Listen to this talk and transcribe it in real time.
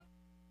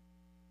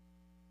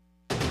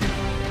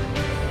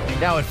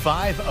Now at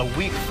 5, a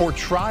week for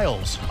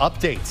trials,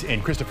 updates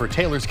in Christopher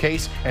Taylor's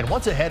case, and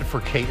what's ahead for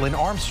KXAN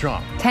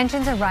Armstrong.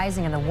 Tensions are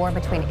rising in the war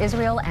between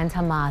Israel and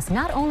Hamas,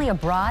 not only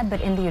abroad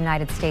but in the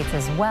United States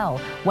as well.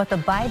 What the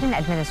Biden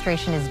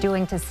administration is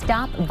doing to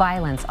stop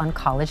violence on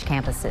college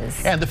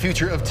campuses. And the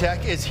future of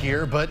tech is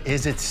here, but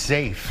is it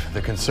safe?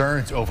 The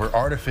concerns over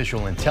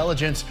artificial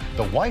intelligence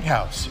the White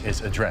House is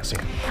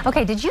addressing.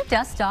 Okay, did you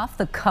dust off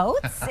the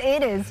coats?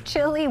 It is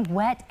chilly,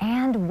 wet,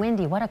 and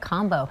windy. What a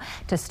combo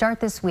to start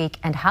this week,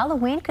 and Halloween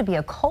could be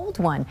a cold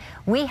one.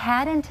 We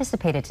had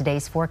anticipated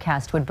today's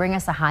forecast would bring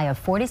us a high of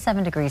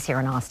 47 degrees here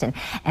in Austin,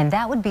 and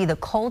that would be the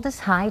coldest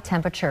high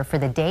temperature for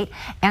the date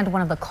and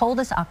one of the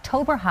coldest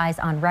October highs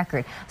on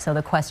record. So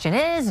the question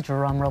is,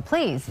 drum roll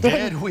please,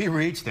 did we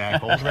reach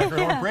that cold record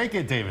or break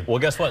it, David? Well,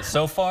 guess what?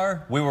 So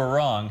far, we were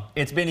wrong.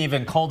 It's been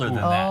even colder than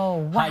that.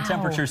 Wow. High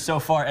temperatures so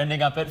far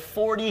ending up at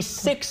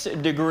 46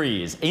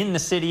 degrees in the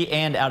city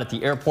and out at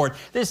the airport.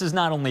 This is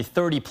not only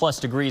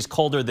 30+ degrees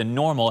colder than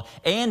normal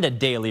and a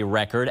daily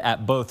record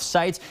at both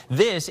sites.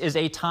 This is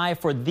a tie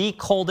for the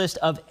coldest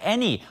of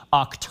any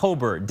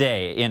October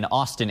day in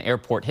Austin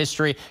airport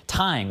history,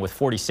 tying with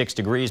 46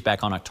 degrees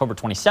back on October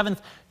 27th,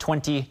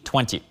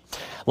 2020.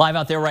 Live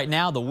out there right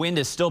now, the wind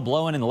is still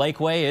blowing in the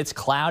Lakeway. It's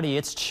cloudy,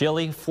 it's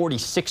chilly,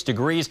 46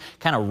 degrees,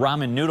 kind of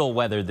ramen noodle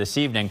weather this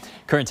evening.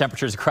 Current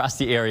temperatures across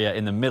the area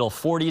in the middle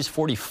 40s,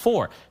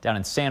 44 down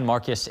in San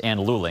Marcos and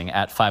Luling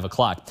at 5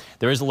 o'clock.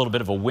 There is a little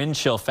bit of a wind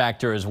chill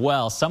factor as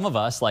well. Some of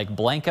us, like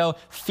Blanco,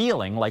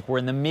 feeling like we're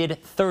in the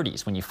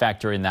mid-30s when you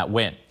factor in that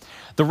wind.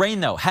 The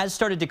rain, though, has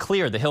started to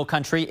clear the hill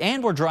country,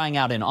 and we're drying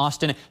out in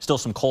Austin. Still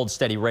some cold,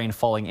 steady rain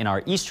falling in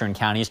our eastern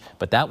counties,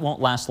 but that won't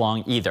last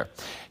long either.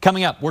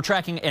 Coming up, we're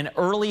tracking an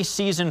early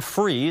season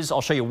freeze.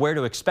 I'll show you where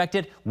to expect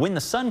it when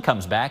the sun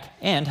comes back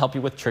and help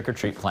you with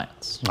trick-or-treat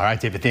plans. All right,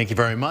 David, thank you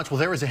very much. Well,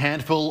 there is a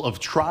handful of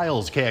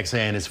trials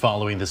KXAN is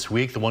following this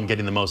week. The one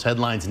getting the most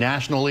headlines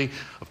nationally,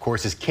 of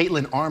course, is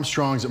KXAN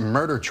Armstrong's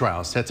murder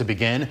trial set to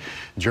begin.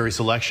 Jury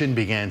selection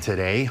began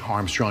today.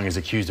 Armstrong is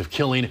accused of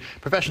killing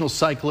professional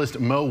cyclist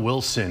Mo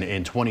Wilson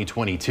in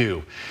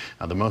 2022.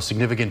 Now, the most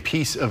significant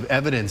piece of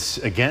evidence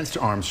against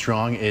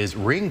Armstrong is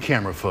ring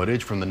camera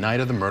footage from the night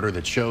of the murder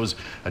that shows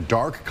a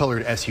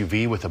dark-colored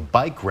SUV with a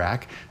bike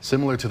rack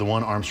similar to the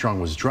one Armstrong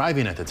was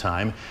driving at the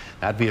time.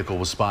 That vehicle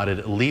was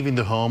spotted leaving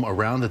the home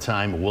around the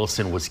time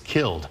Wilson was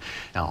killed.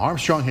 Now,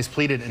 Armstrong has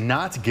pleaded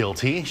not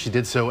guilty. She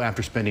did so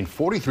after spending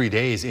 43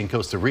 days in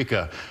Costa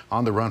Rica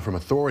on the run from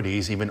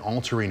authorities, even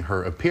altering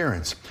her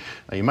appearance.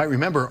 Now, you might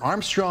remember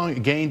Armstrong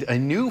gained a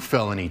new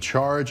felony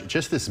charge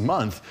just this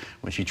month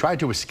when she tried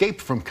to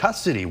escape from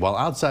custody while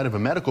outside of a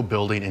medical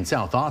building in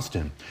South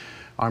Austin.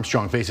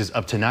 Armstrong faces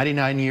up to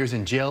 99 years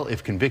in jail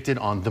if convicted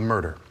on the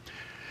murder.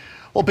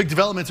 Well, big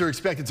developments are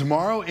expected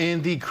tomorrow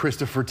in the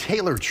Christopher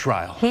Taylor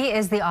trial. He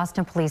is the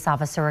Austin police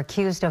officer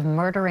accused of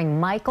murdering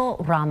Michael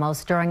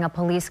Ramos during a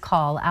police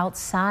call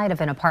outside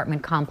of an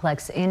apartment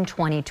complex in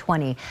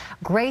 2020.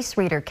 Grace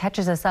Reeder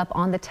catches us up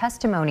on the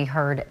testimony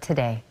heard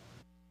today.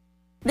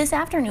 This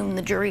afternoon,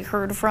 the jury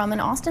heard from an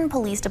Austin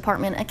Police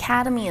Department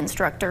Academy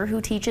instructor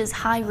who teaches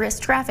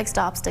high-risk traffic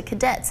stops to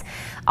cadets.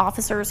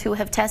 Officers who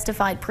have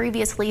testified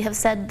previously have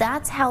said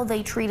that's how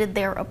they treated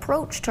their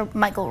approach to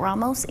Michael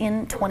Ramos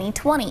in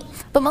 2020.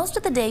 But most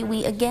of the day,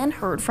 we again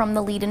heard from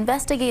the lead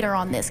investigator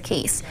on this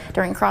case.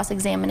 During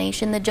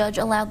cross-examination, the judge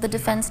allowed the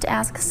defense to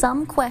ask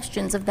some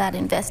questions of that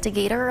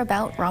investigator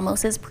about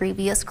Ramos's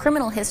previous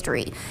criminal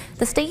history.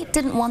 The state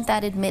didn't want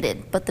that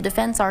admitted, but the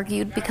defense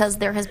argued because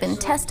there has been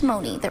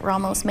testimony that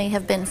Ramos may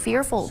have been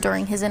fearful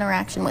during his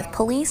interaction with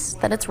police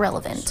that it's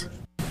relevant.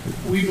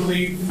 We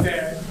believe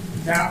that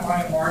that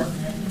line of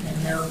argument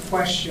and their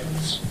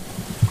questions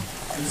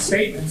and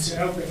statements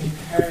in opening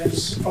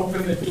has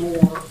opened the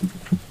door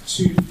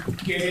to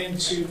get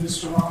into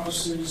Mr.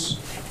 Ramos's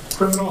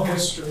criminal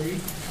history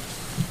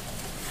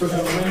for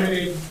the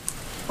limited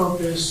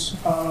purpose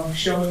of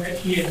showing that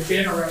he had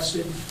been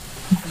arrested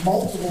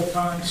multiple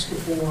times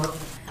before.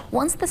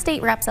 Once the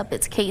state wraps up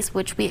its case,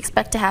 which we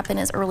expect to happen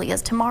as early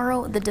as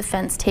tomorrow, the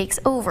defense takes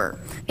over.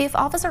 If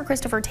Officer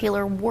Christopher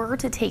Taylor were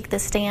to take the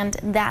stand,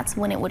 that's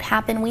when it would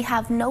happen. We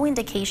have no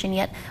indication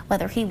yet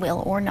whether he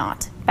will or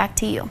not. Back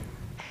to you.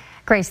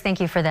 Grace, thank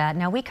you for that.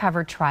 Now, we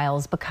cover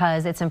trials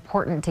because it's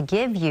important to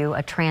give you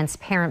a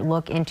transparent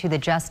look into the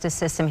justice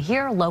system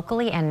here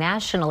locally and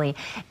nationally.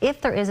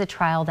 If there is a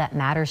trial that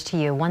matters to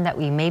you, one that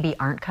we maybe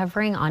aren't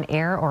covering on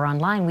air or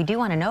online, we do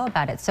want to know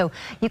about it. So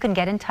you can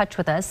get in touch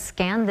with us,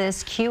 scan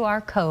this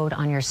QR code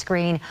on your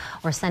screen,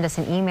 or send us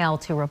an email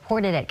to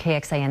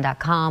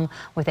reportit@kxan.com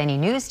with any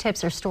news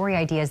tips or story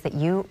ideas that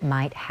you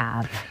might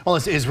have. Well,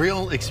 as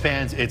Israel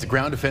expands its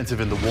ground offensive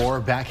in the war,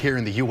 back here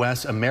in the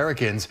U.S.,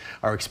 Americans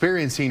are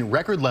experiencing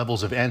record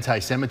levels of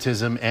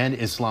anti-Semitism and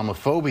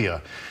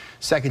Islamophobia.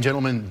 Second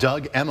Gentleman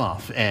Doug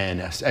Emhoff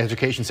and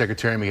Education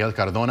Secretary Miguel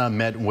Cardona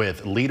met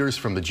with leaders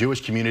from the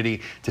Jewish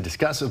community to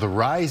discuss the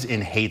rise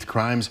in hate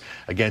crimes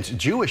against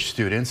Jewish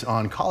students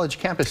on college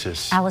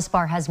campuses. Alice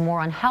Barr has more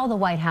on how the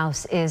White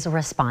House is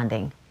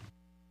responding.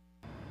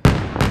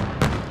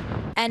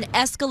 An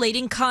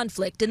escalating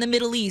conflict in the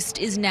Middle East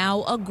is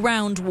now a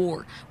ground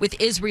war, with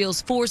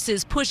Israel's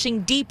forces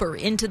pushing deeper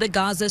into the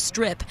Gaza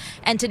Strip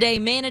and today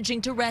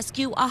managing to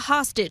rescue a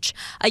hostage,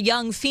 a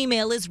young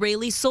female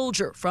Israeli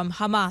soldier from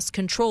Hamas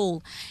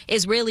control.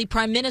 Israeli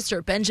Prime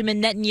Minister Benjamin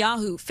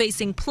Netanyahu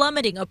facing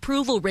plummeting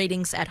approval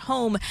ratings at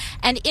home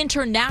and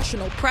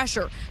international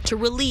pressure to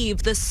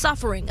relieve the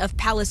suffering of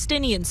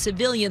Palestinian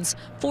civilians,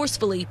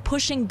 forcefully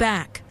pushing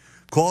back.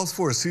 Calls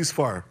for a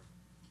ceasefire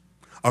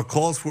are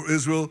calls for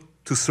Israel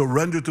to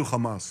surrender to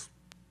Hamas,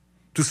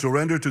 to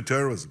surrender to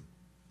terrorism,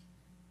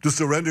 to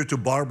surrender to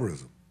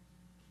barbarism.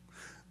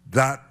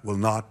 That will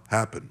not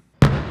happen.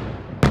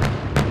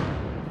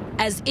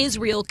 As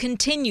Israel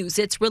continues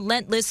its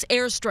relentless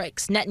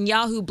airstrikes,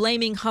 Netanyahu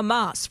blaming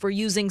Hamas for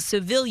using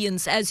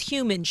civilians as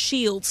human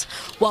shields,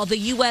 while the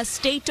U.S.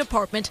 State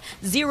Department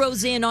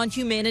zeroes in on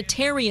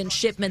humanitarian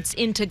shipments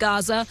into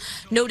Gaza,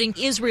 noting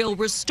Israel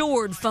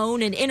restored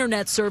phone and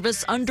internet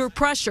service under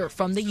pressure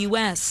from the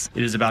U.S.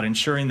 It is about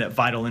ensuring that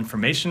vital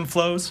information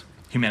flows,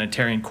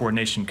 humanitarian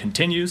coordination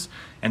continues,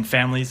 and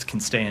families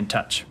can stay in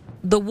touch.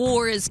 The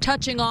war is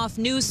touching off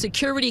new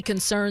security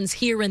concerns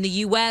here in the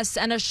U.S.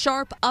 and a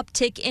sharp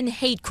uptick in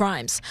hate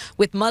crimes,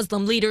 with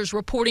Muslim leaders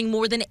reporting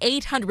more than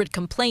 800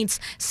 complaints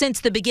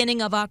since the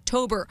beginning of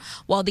October,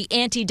 while the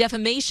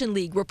Anti-Defamation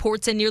League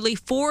reports a nearly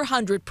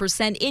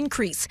 400%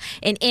 increase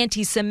in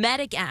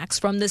anti-Semitic acts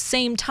from the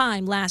same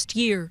time last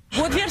year.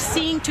 What we are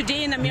seeing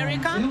today in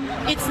America,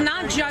 it's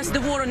not just the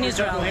war on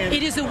Israel.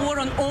 It is a war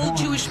on all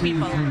Jewish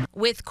people.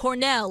 With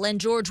Cornell and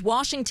George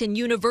Washington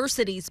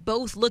universities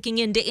both looking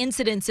into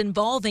incidents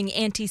involving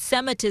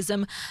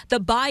anti-Semitism, the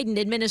Biden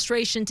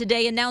administration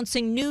today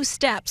announcing new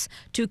steps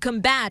to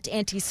combat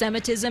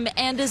anti-Semitism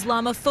and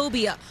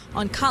Islamophobia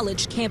on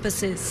college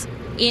campuses.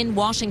 In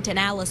Washington,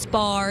 Alice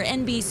Barr,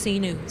 NBC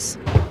News.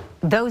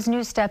 Those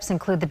new steps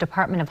include the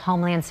Department of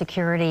Homeland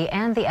Security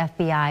and the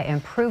FBI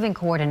improving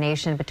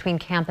coordination between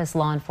campus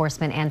law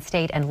enforcement and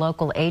state and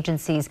local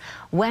agencies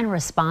when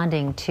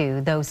responding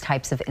to those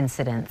types of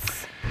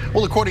incidents.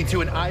 Well, according to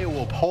an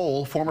Iowa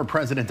poll, former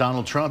President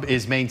Donald Trump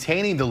is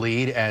maintaining the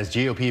lead as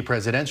GOP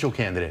presidential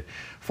candidate.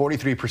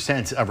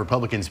 43% of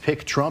Republicans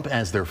pick Trump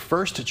as their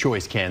first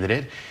choice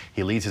candidate.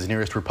 He leads his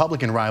nearest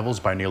Republican rivals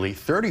by nearly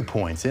 30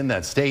 points in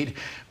that state,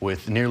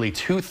 with nearly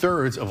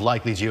 2/3 of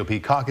likely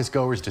GOP caucus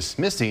goers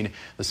dismissing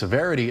the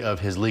severity of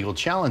his legal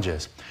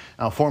challenges.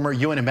 Now, former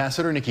UN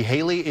Ambassador Nikki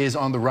Haley is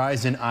on the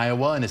rise in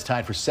Iowa and is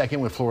tied for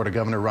second with Florida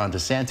Governor Ron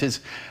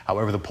DeSantis.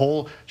 However, the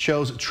poll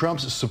shows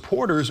Trump's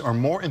supporters are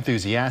more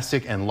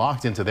enthusiastic and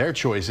locked into their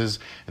choices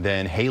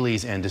than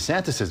Haley's and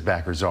DeSantis's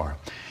backers are.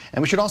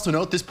 And we should also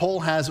note this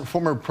poll has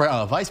former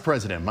Vice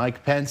President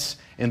Mike Pence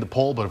in the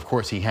poll, but of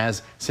course he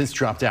has since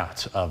dropped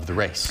out of the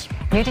race.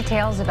 New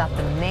details about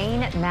the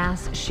Maine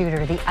mass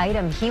shooter, the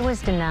item he was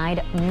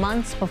denied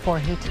months before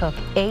he took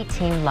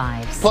 18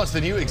 lives. Plus the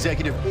new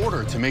executive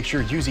order to make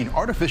sure using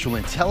artificial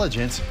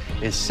intelligence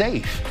is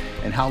safe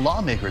and how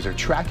lawmakers are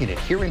tracking it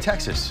here in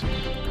Texas.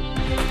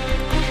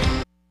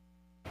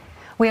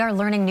 We are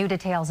learning new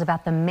details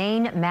about the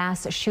Maine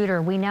mass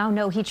shooter. We now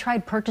know he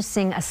tried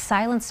purchasing a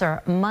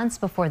silencer months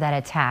before that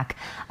attack.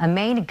 A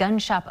Maine gun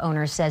shop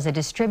owner says a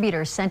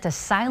distributor sent a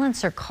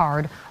silencer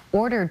card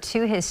ordered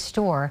to his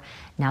store.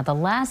 Now the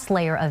last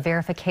layer of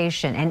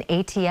verification, an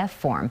ATF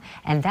form,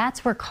 and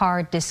that's where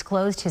Card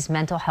disclosed his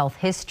mental health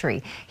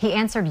history. He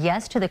answered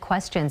yes to the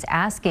questions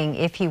asking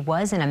if he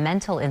was in a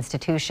mental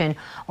institution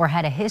or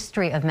had a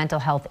history of mental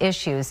health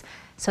issues.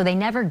 So they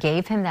never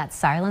gave him that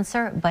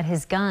silencer, but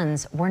his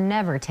guns were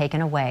never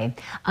taken away.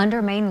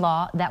 Under Maine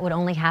law, that would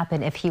only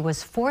happen if he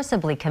was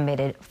forcibly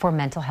committed for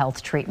mental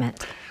health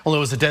treatment. Well, it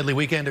was a deadly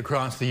weekend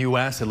across the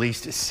U.S. At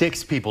least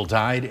 6 people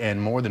died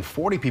and more than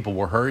 40 people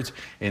were hurt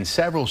in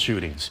several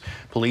shootings.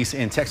 Police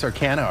in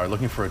Texarkana are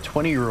looking for a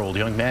 20-year-old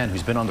young man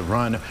who's been on the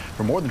run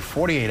for more than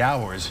 48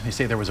 hours. They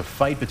say there was a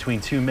fight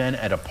between 2 men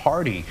at a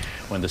party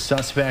when the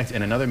suspect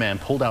and another man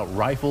pulled out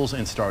rifles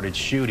and started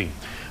shooting.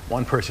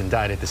 1 person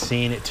died at the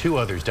scene, 2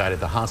 others died at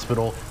the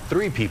hospital,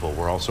 3 people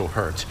were also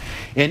hurt.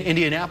 In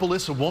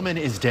Indianapolis, a woman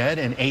is dead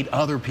and 8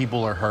 other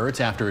people are hurt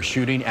after a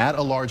shooting at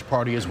a large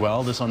party as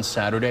well, this on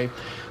Saturday.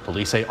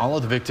 Police say all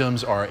of the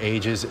victims are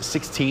ages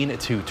 16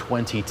 to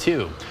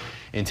 22.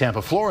 In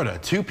Tampa, Florida,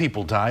 2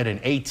 people died and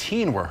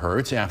 18 were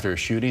hurt after a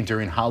shooting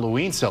during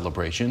Halloween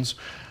celebrations.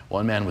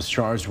 1 man was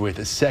charged with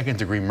a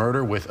second-degree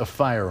murder with a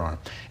firearm.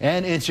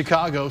 And in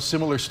Chicago,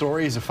 similar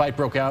stories. A fight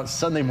broke out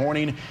Sunday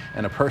morning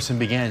and a person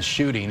began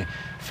shooting.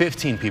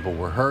 15 people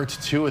were hurt.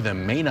 2 of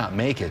them may not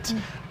make it.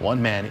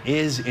 1 man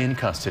is in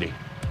custody.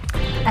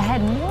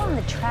 Ahead, more on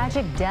the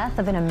tragic death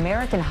of an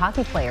American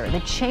hockey player. The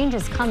change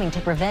is coming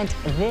to prevent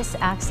this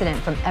accident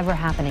from ever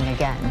happening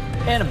again.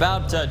 And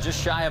about just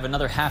shy of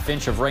another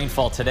half-inch of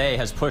rainfall today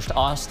has pushed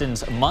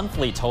Austin's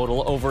monthly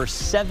total over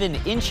 7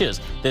 inches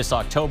this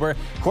October.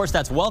 Of course,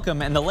 that's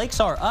welcome, and the lakes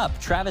are up.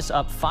 Travis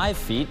up 5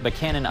 feet,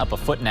 Buchanan up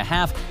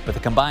 1.5 feet, but the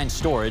combined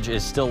storage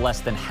is still less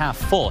than half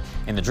full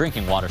in the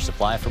drinking water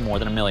supply for more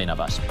than 1 million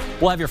of us.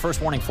 We'll have your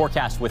first warning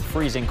forecast with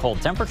freezing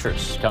cold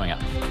temperatures coming up.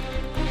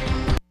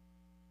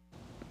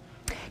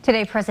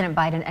 Today, President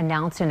Biden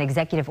announced an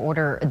executive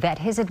order that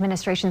his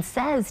administration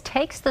says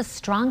takes the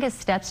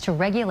strongest steps to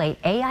regulate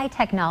AI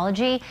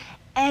technology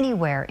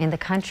anywhere in the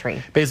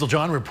country. Basil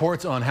John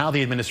reports on how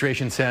the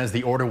administration says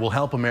the order will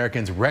help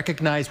Americans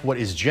recognize what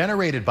is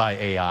generated by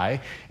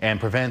AI and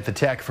prevent the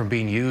tech from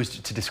being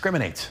used to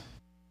discriminate.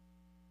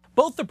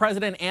 Both the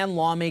president and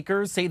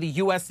lawmakers say the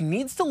U.S.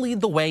 needs to lead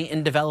the way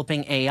in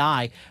developing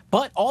AI,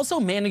 but also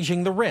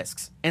managing the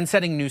risks. And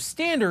setting new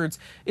standards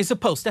is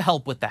supposed to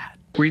help with that.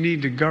 We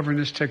need to govern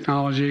this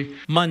technology.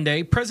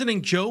 Monday,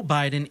 President Joe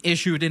Biden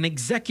issued an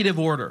executive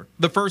order,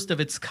 the first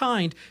of its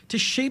kind, to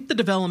shape the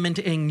development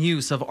and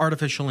use of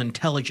artificial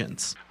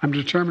intelligence. I'm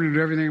determined to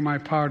do everything in my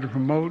power to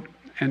promote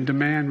and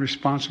demand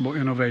responsible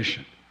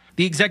innovation.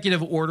 The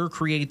executive order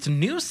creates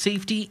new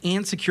safety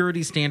and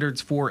security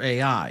standards for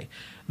AI.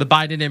 The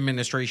Biden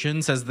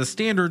administration says the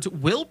standards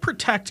will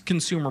protect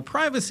consumer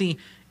privacy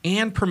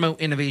and promote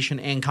innovation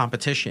and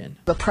competition.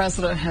 The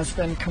president has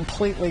been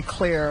completely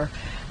clear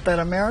that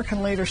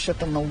American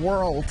leadership in the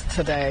world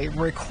today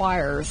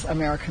requires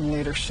American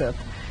leadership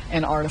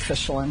in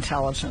artificial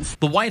intelligence.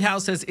 The White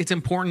House says it's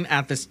important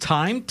at this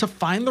time to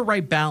find the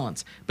right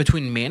balance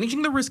between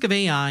managing the risk of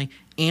AI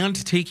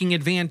and taking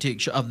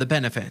advantage of the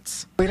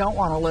benefits. We don't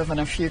want to live in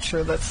a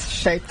future that's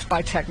shaped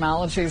by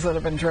technologies that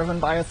have been driven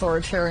by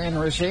authoritarian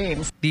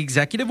regimes. The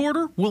executive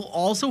order will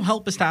also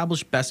help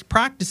establish best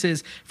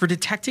practices for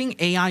detecting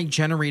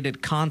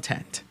AI-generated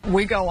content.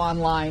 We go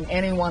online,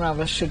 any one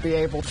of us should be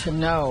able to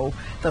know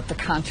that the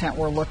content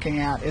we're looking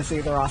at is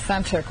either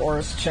authentic or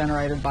is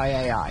generated by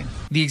AI.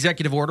 The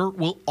executive order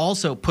will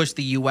also push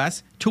the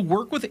U.S. to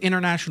work with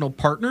international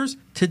partners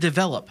to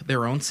develop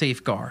their own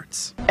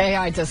safeguards.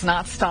 AI does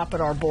not stop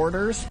at our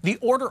borders. The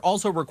order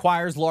also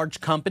requires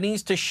large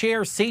companies to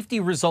share safety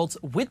results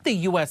with the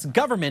U.S.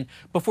 government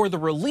before the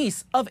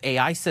release of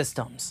AI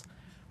systems.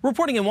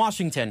 Reporting in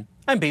Washington,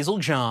 I'm Basil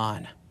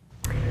John.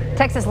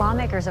 Texas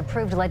lawmakers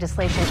approved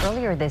legislation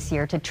earlier this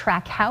year to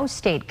track how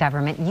state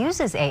government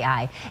uses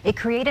AI. It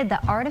created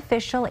the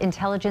Artificial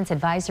Intelligence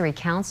Advisory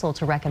Council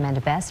to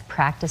recommend best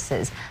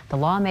practices. The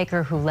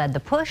lawmaker who led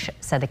the push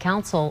said the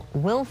council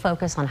will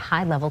focus on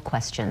high-level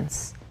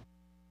questions.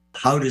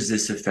 How does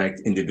this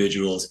affect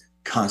individuals'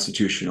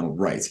 constitutional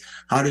rights?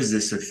 How does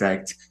this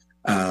affect,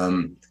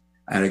 and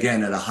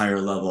again, at a higher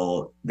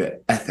level,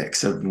 the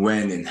ethics of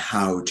when and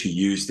how to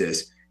use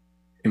this?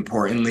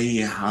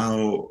 Importantly,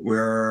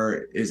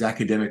 where is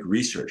academic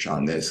research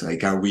on this?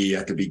 Like, are we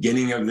at the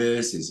beginning of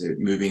this? Is it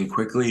moving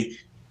quickly?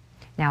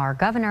 Now, our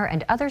governor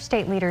and other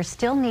state leaders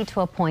still need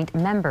to appoint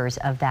members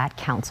of that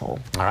council.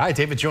 All right,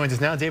 David joins us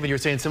now. David, you're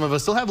saying some of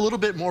us still have a little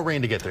bit more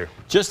rain to get through.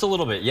 Just a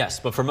little bit, yes.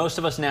 But for most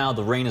of us now,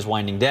 the rain is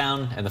winding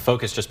down and the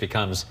focus just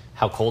becomes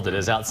how cold it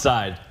is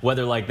outside.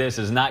 Weather like this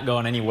is not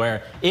going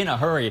anywhere in a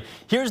hurry.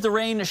 Here's the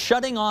rain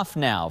shutting off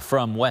now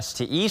from west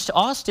to east.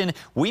 Austin,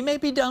 we may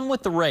be done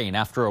with the rain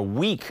after a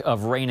week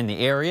of rain in the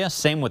area.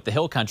 Same with the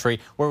Hill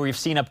Country, where we've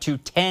seen up to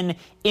 10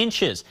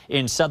 inches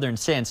in southern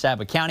San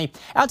Saba County.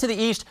 Out to the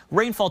east,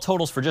 rainfall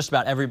totals for just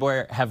about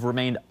everywhere have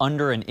remained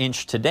under an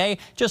inch today.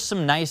 Just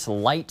some nice,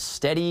 light,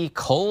 steady,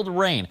 cold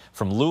rain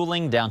from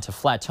Luling down to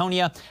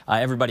Flatonia.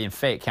 Everybody in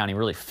Fayette County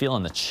really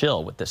feeling the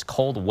chill with this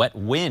cold, wet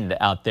wind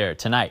out there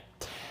tonight.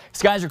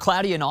 Skies are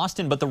cloudy in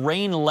Austin, but the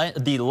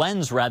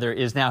lens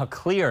is now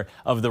clear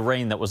of the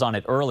rain that was on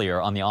it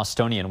earlier on the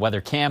Austonian weather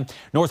cam.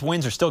 North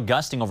winds are still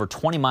gusting over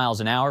 20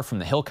 miles an hour from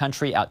the Hill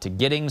Country out to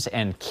Giddings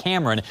and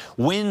Cameron.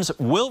 Winds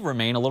will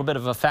remain a little bit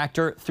of a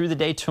factor through the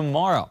day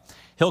tomorrow.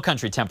 Hill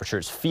Country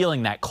temperatures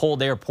feeling that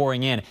cold air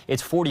pouring in.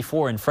 It's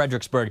 44 in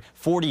Fredericksburg,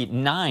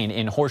 49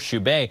 in Horseshoe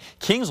Bay.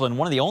 Kingsland,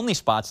 one of the only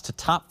spots to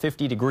top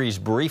 50 degrees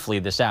briefly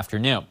this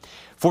afternoon.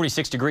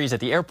 46 degrees at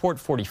the airport,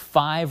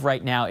 45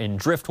 right now in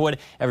Driftwood.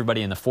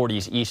 Everybody in the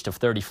 40s east of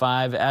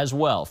 35 as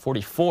well.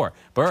 44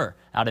 Burr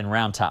out in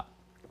Round Top.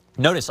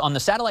 Notice on the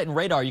satellite and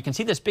radar, you can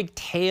see this big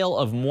tail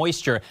of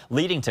moisture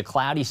leading to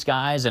cloudy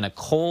skies and a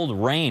cold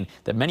rain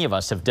that many of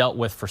us have dealt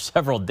with for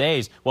several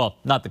days. Well,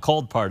 not the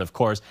cold part, of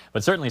course,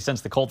 but certainly since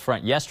the cold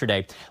front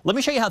yesterday. Let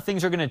me show you how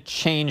things are going to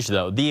change,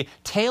 though. The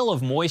tail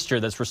of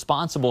moisture that's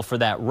responsible for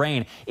that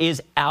rain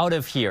is out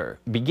of here,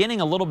 beginning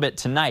a little bit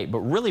tonight, but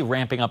really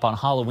ramping up on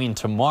Halloween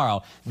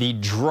tomorrow. The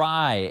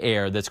dry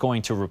air that's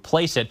going to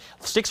replace it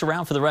sticks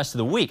around for the rest of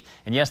the week.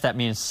 And yes, that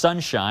means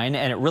sunshine,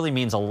 and it really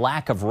means a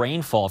lack of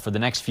rainfall for the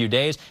next few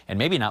days, and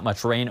maybe not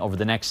much rain over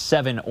the next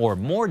 7 or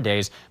more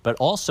days, but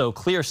also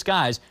clear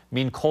skies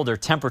mean colder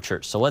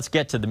temperatures. So let's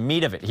get to the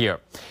meat of it here.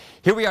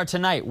 Here we are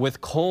tonight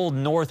with cold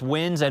north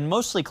winds and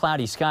mostly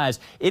cloudy skies.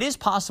 It is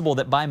possible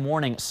that by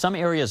morning, some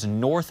areas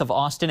north of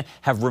Austin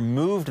have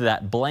removed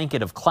that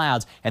blanket of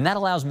clouds, and that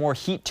allows more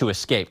heat to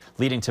escape,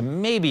 leading to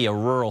maybe a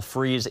rural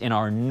freeze in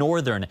our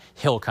northern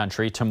Hill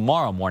Country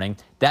tomorrow morning.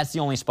 That's the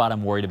only spot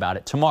I'm worried about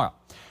it tomorrow.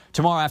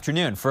 Tomorrow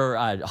afternoon for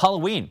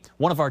Halloween,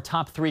 one of our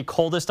top 3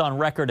 coldest on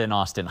record in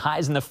Austin.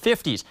 Highs in the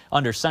 50s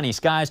under sunny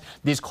skies.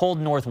 These cold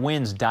north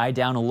winds die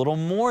down a little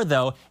more,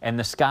 though, and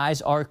the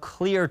skies are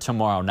clear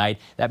tomorrow night.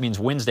 That means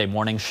Wednesday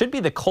morning should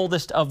be the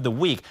coldest of the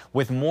week,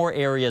 with more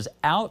areas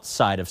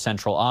outside of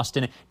central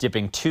Austin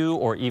dipping to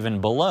or even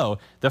below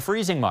the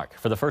freezing mark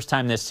for the first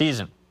time this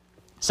season.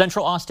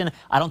 Central Austin,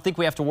 I don't think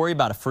we have to worry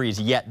about a freeze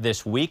yet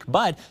this week,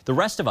 but the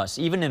rest of us,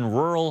 even in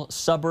rural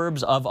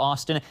suburbs of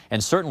Austin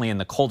and certainly in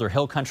the colder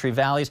hill country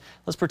valleys,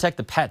 let's protect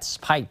the pets,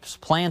 pipes,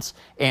 plants,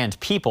 and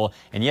people.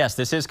 And yes,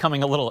 this is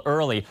coming a little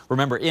early.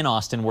 Remember, in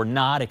Austin, we're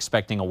not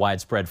expecting a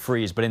widespread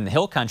freeze, but in the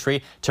hill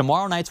country,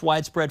 tomorrow night's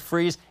widespread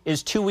freeze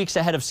is 2 weeks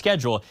ahead of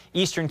schedule.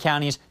 Eastern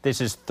counties, this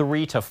is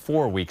 3 to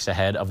 4 weeks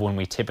ahead of when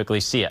we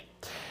typically see it.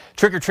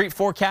 Trick-or-treat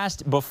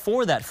forecast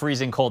before that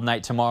freezing cold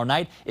night tomorrow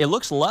night. It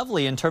looks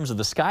lovely in terms of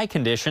the sky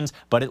conditions,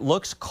 but it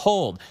looks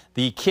cold.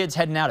 The kids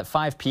heading out at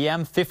 5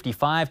 p.m.,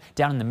 55,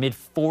 down in the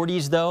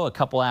mid-40s, though, a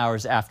couple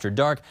hours after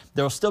dark.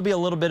 There will still be a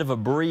little bit of a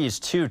breeze,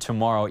 too,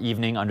 tomorrow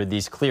evening under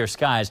these clear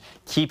skies,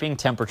 keeping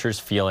temperatures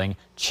feeling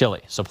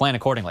chilly. So plan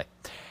accordingly.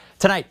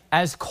 Tonight,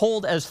 as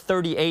cold as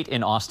 38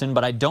 in Austin,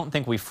 but I don't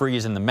think we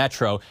freeze in the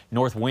metro.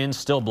 North winds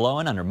still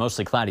blowing under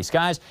mostly cloudy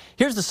skies.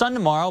 Here's the sun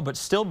tomorrow, but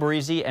still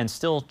breezy and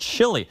still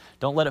chilly.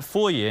 Don't let it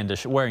fool you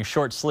into wearing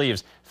short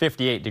sleeves.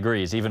 58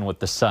 degrees, even with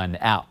the sun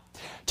out.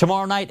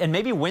 Tomorrow night and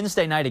maybe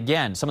Wednesday night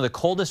again, some of the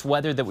coldest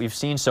weather that we've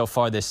seen so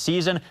far this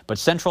season, but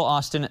central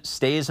Austin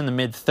stays in the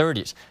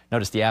mid-30s.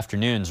 Notice the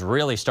afternoons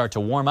really start to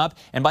warm up,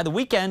 and by the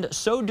weekend,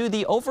 so do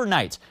the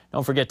overnights.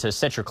 Don't forget to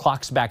set your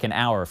clocks back an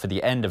hour for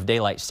the end of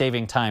daylight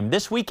saving time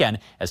this weekend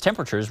as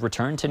temperatures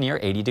return to near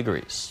 80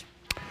 degrees.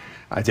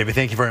 All right, David,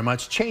 thank you very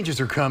much. Changes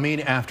are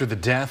coming after the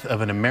death of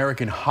an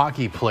American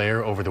hockey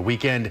player over the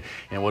weekend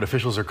and what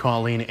officials are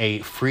calling a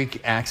freak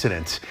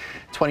accident.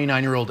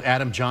 29-year-old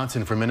Adam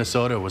Johnson from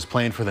Minnesota was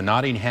playing for the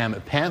Nottingham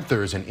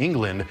Panthers in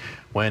England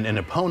when an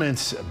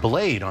opponent's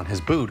blade on his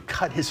boot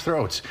cut his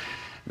throat.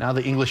 Now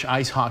the English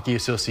Ice Hockey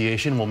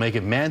Association will make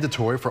it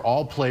mandatory for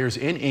all players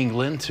in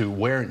England to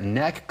wear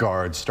neck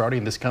guards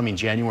starting this coming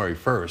January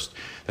 1st.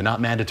 They're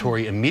not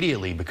mandatory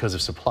immediately because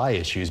of supply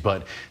issues,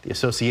 but the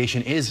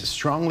association is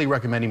strongly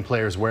recommending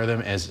players wear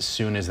them as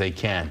soon as they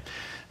can.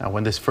 Now,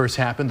 when this first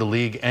happened, the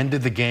league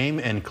ended the game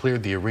and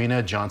cleared the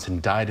arena. Johnson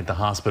died at the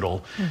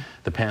hospital.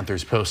 The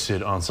Panthers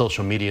posted on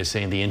social media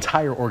saying the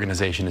entire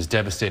organization is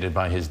devastated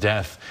by his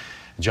death.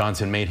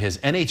 Johnson made his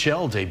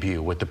NHL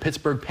debut with the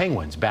Pittsburgh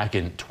Penguins back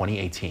in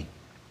 2018.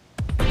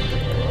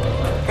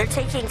 They're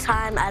taking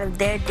time out of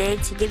their day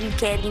to give you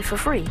candy for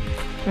free.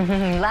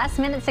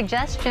 Last-minute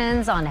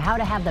suggestions on how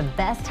to have the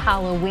best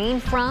Halloween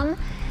from,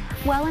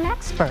 well, an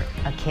expert,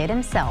 a kid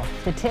himself.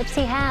 The tips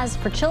he has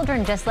for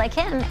children just like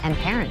him and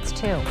parents,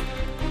 too.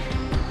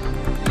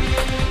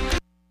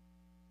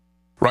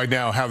 Right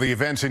now, how the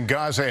events in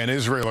Gaza and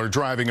Israel are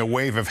driving a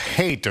wave of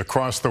hate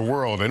across the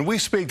world. And we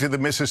speak to the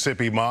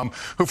Mississippi mom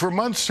who for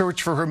months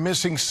searched for her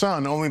missing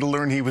son only to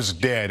learn he was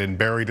dead and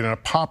buried in a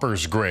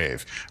pauper's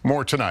grave.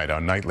 More tonight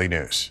on Nightly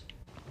News.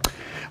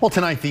 Well,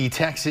 tonight the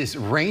Texas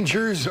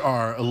Rangers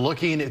are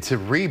looking to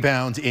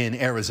rebound in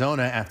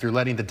Arizona after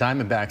letting the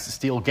Diamondbacks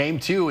steal Game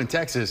 2 in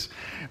Texas.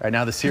 Right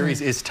now the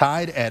series is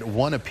tied at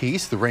 1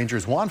 apiece. The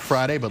Rangers won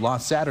Friday but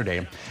lost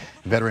Saturday.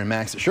 Veteran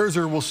Max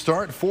Scherzer will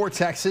start for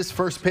Texas.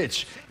 First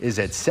pitch is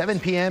at 7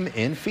 p.m.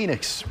 in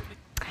Phoenix.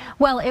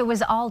 Well, it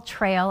was all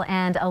trail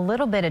and a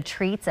little bit of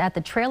treats at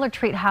the Trail or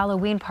Treat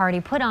Halloween party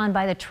put on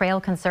by the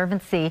Trail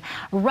Conservancy.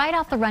 Right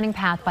off the running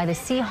path by the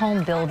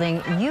Seahome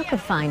building, you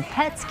could find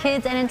pets,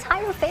 kids, and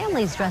entire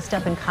families dressed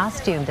up in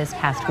costume this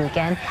past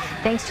weekend.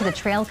 Thanks to the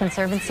Trail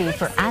Conservancy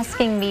for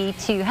asking me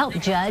to help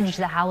judge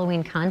the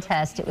Halloween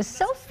contest. It was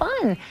so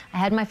fun. I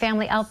had my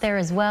family out there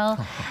as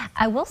well.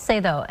 I will say,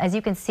 though, as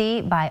you can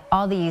see by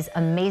all these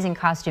amazing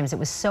costumes, it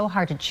was so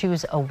hard to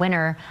choose a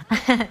winner.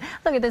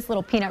 Look at this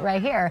little peanut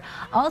right here.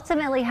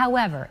 Ultimately,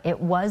 however, it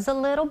was a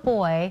little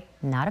boy,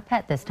 not a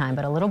pet this time,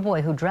 but a little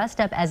boy who dressed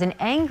up as an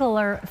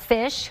angler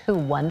fish who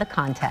won the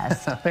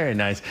contest. Very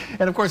nice.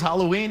 And of course,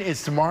 Halloween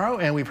is tomorrow,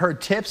 and we've heard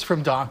tips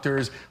from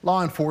doctors,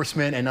 law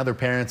enforcement, and other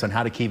parents on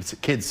how to keep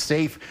kids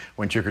safe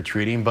when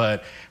trick-or-treating.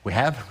 But we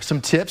have some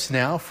tips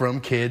now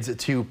from kids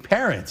to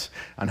parents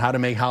on how to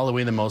make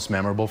Halloween the most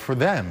memorable for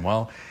them.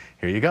 Well,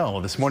 here you go.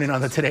 This morning on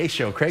the Today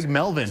Show, Craig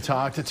Melvin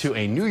talked to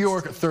a New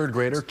York third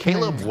grader,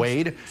 Caleb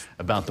Wade,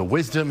 about the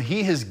wisdom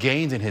he has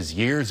gained in his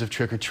years of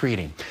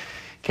trick-or-treating.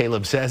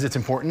 Caleb says it's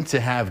important to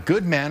have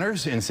good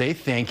manners and say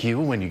thank you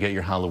when you get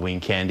your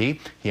Halloween candy.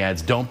 He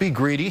adds, don't be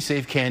greedy,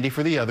 save candy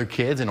for the other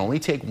kids and only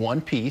take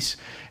one piece.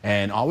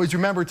 And always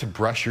remember to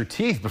brush your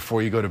teeth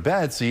before you go to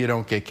bed so you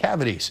don't get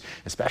cavities,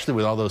 especially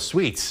with all those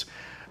sweets.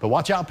 But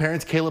watch out,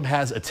 parents. Caleb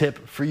has a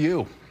tip for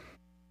you.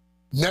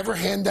 Never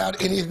hand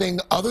out anything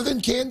other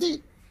than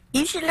candy?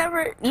 You should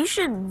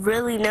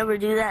really never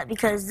do that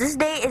because this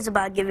day is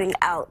about giving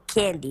out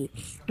candy.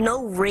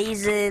 No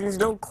raisins,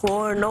 no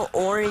corn, no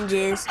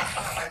oranges.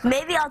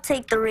 Maybe I'll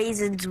take the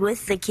raisins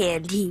with the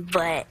candy,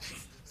 but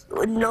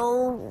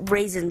no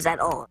raisins at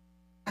all.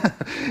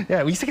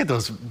 Yeah, we used to get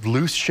those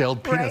loose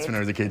shelled peanuts Right. when I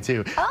was a kid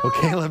too. Oh. Well,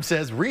 Caleb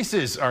says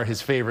Reese's are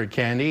his favorite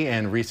candy,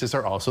 and Reese's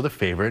are also the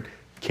favorite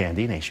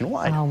candy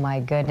nationwide. Oh my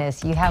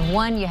goodness, you have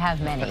one, you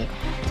have many.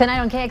 Tonight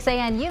on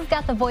KXAN, you've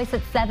got The Voice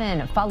at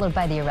 7, followed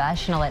by The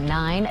Irrational at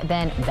 9,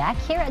 then back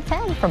here at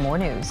 10 for more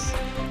news.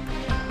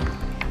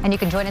 And you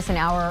can join us an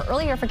hour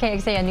earlier for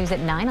KXAN News at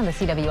 9 on the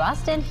CW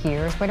Austin.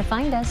 Here's where to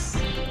find us.